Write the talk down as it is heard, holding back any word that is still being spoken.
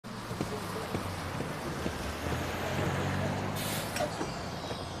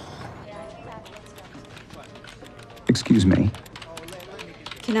Excuse me.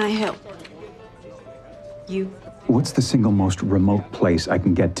 Can I help? You? What's the single most remote place I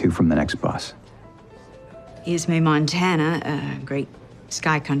can get to from the next bus? Ismay, Montana, great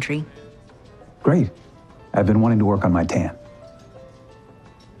sky country. Great. I've been wanting to work on my tan.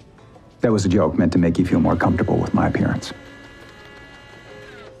 That was a joke meant to make you feel more comfortable with my appearance.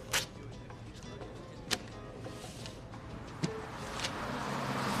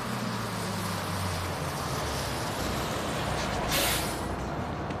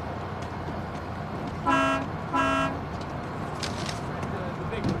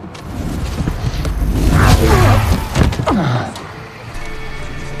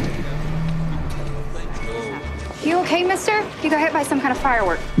 You okay, mister? You got hit by some kind of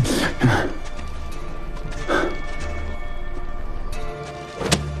firework.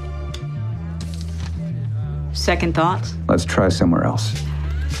 Second thoughts? Let's try somewhere else.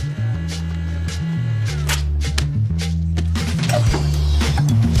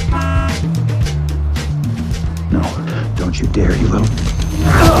 No, don't you dare, you little...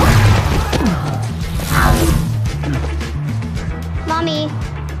 Mommy,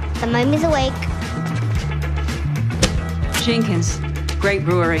 the mommy's awake. Jenkins, great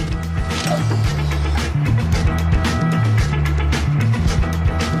brewery.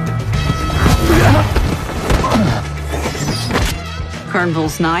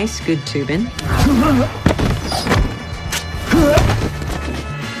 Kernville's nice, good tubing.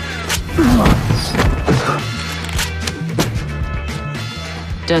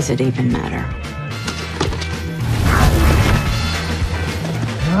 Does it even matter?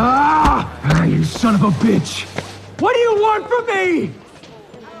 Ah, you son of a bitch! What do you want from me?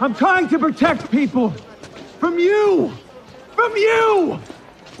 I'm trying to protect people. From you! From you!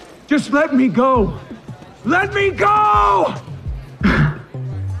 Just let me go! Let me go!